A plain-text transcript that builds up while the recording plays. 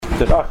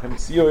The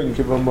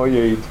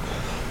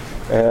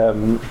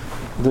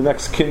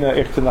next Kinnah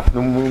echte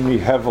Nachnumumi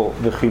Hevel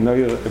the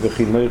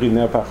Kinnori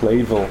Nepach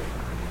Level.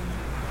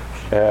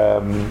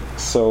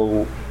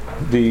 So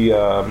the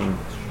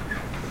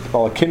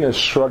Kinnah is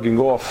shrugging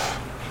off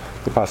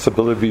the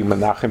possibility of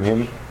Menachem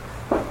him.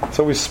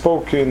 So we've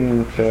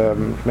spoken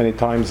many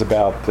times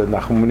about the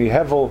Nachumuni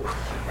Hevel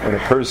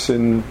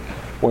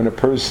when a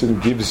person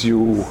gives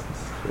you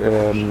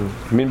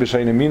min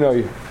b'shayne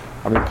minoi,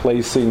 I'm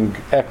replacing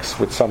X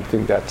with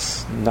something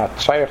that's not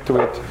shaykh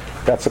to it.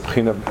 That's a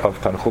p'china of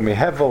Tanchumi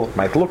Hevel. It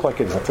might look like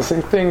it's not the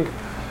same thing.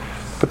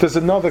 But there's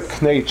another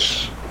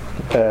knetch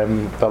that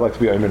I'd like to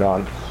be aiming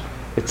on.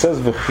 It says,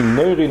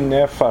 V'chinori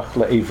nefach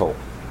le'evel.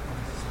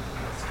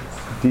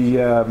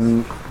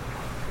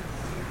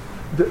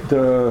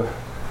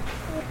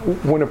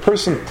 When a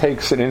person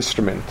takes an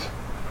instrument,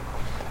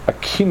 a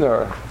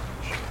Kinnor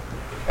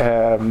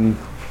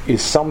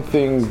is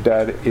something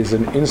that is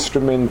an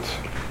instrument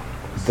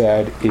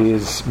that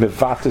is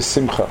mevata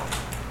Simcha.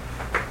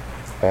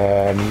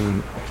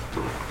 And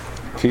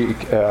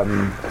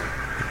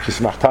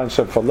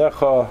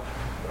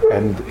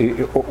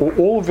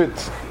all of it,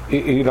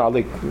 the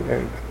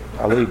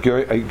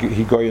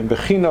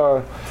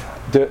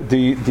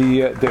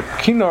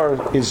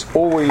Kinnor is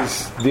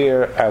always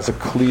there as a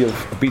kli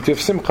of beat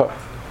of Simcha.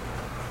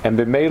 And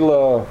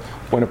b'meila,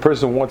 when a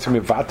person wants to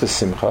mevata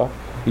Simcha,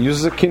 he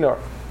uses a Kinnor.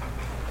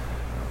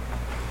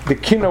 The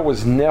Kinnor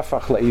was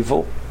nefach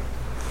le'evil,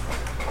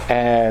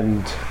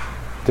 and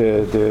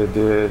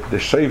the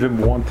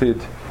Shavim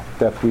wanted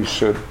that we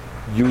should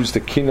use the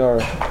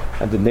Kinnor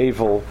and the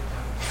navel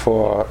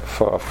for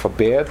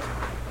bad,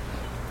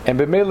 and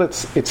b'meil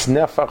it's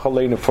nefach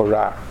aleinu for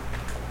ra.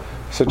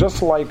 So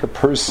just like a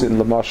person,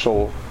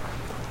 l'mashal,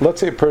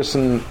 let's say a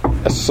person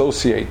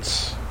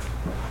associates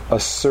a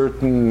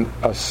certain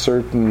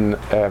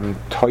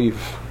toiv,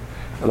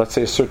 let's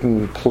say a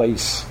certain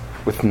place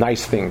with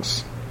nice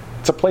things.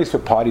 It's a place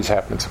where parties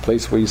happen. It's a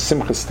place where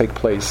simchas take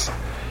place.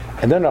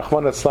 And then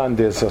Rahman Atzlan,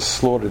 there's a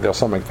slaughter, there's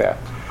something like that.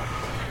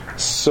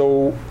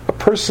 So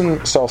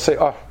I'll say,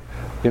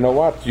 you know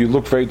what, you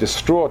look very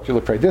distraught, you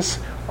look very this,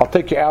 I'll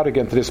take you out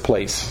again to this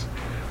place.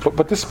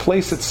 But this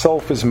place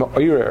itself is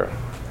ma'orer,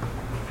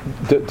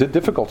 the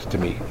difficulty to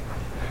me.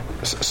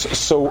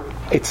 So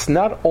it's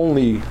not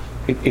only,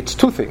 it's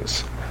two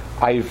things.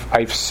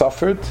 I've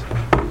suffered,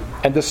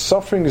 and the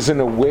suffering is in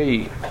a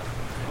way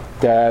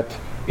that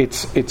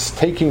it's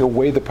taking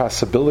away the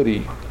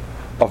possibility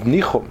of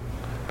Nichum,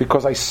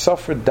 because I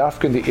suffered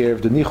dafka in the air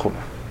of the Nichum.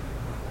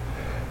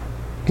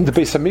 The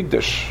Beis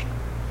Hamikdash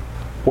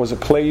was a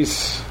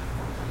place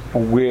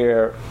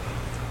where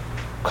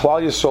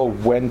Klal Yisrael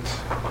went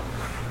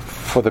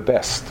for the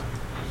best.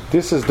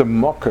 This is the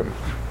Mokum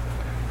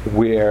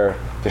where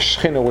the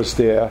Shechina was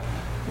there.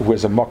 It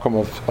was a Mokum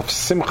of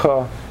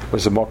Simcha, it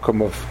was a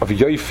Mokum of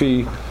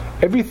Yoifi.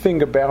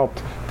 Everything about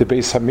the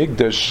Beis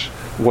Hamikdash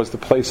was the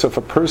place of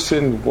a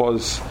person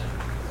was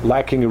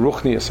lacking in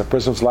ruchnius, a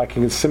person was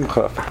lacking in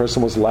simcha, if a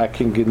person was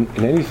lacking in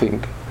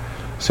anything.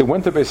 So he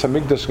went to Beis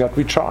Hamikdash and got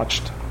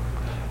recharged.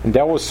 And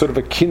that was sort of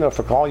a Kinnah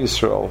for Klal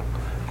Yisrael,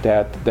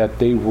 that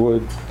they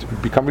would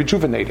become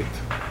rejuvenated.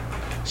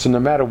 So no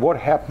matter what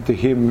happened to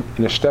him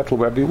in a shtetl,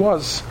 wherever he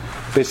was,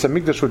 Beis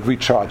Hamikdash would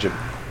recharge him.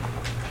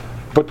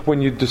 But when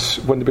the Beis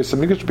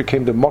Hamikdash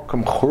became the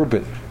Mokum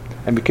Churban,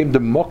 and became the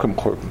Mokum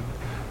Churban,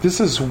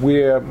 this is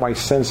where my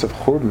sense of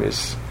Churban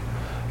is,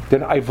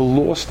 then I've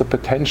lost the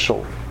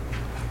potential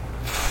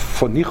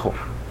for Nichum.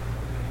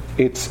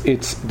 It's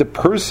the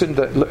person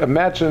that,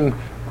 imagine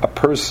a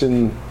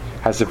person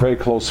has a very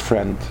close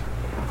friend,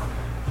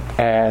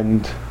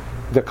 and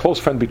the close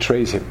friend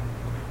betrays him.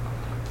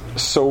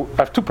 So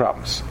I have two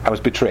problems. I was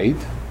betrayed,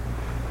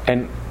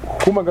 and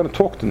who am I going to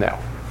talk to now?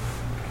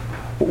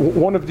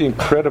 One of the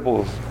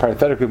incredible,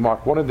 parenthetic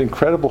remark, one of the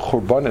incredible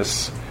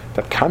churbanis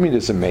that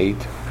communism made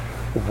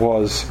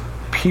was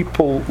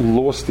people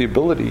lost the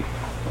ability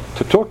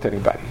to talk to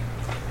anybody.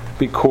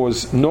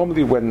 Because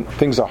normally when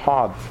things are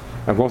hard,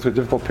 I'm going through a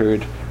difficult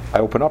period, I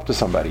open up to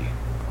somebody.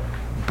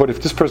 But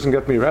if this person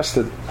gets me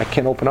arrested, I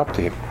can't open up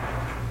to him.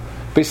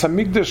 Beis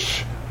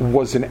Hamikdash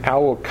was in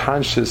our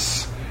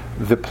conscious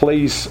the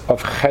place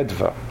of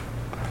chedva.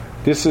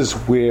 This is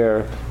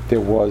where there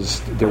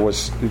was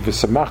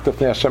v'samachta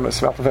v'nei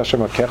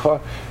Hashem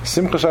akecha,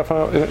 simcha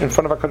in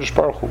front of HaKadosh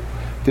Baruch Hu.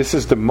 This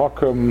is the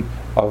makom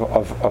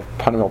of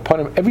panim al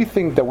panim.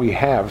 Everything that we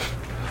have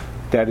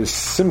that is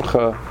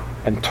simcha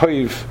and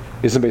toiv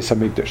is in Beis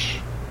Hamikdash.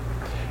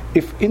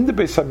 If in the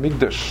Beis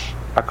Hamikdash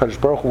HaKadosh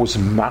Baruch Hu was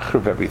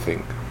machriv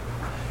everything,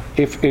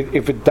 if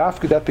it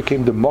dafka that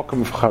became the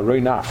makom of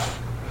charoinaf,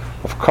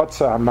 of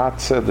kotza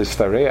hamatzah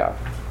l'stareya,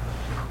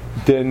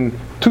 then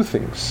two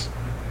things: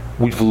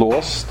 we've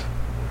lost,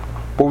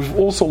 but we've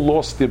also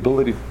lost the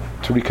ability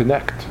to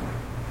reconnect.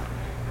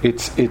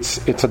 It's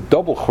a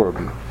double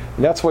churban,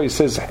 and that's why he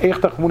says,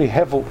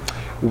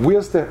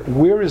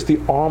 where is the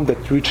arm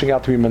that's reaching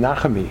out to be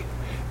menachemi?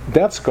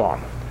 That's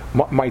gone.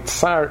 My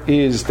tsar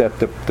is that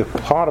the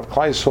part of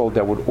Klal Yisrael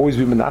that would always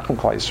be menachem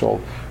Klal Yisrael,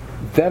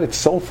 that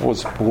itself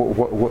was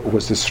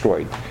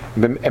destroyed.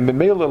 And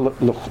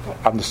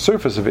on the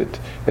surface of it,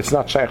 it's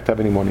not shaykh to have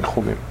any more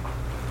nichumim.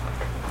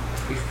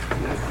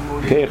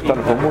 You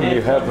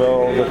have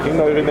the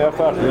Kinnor in the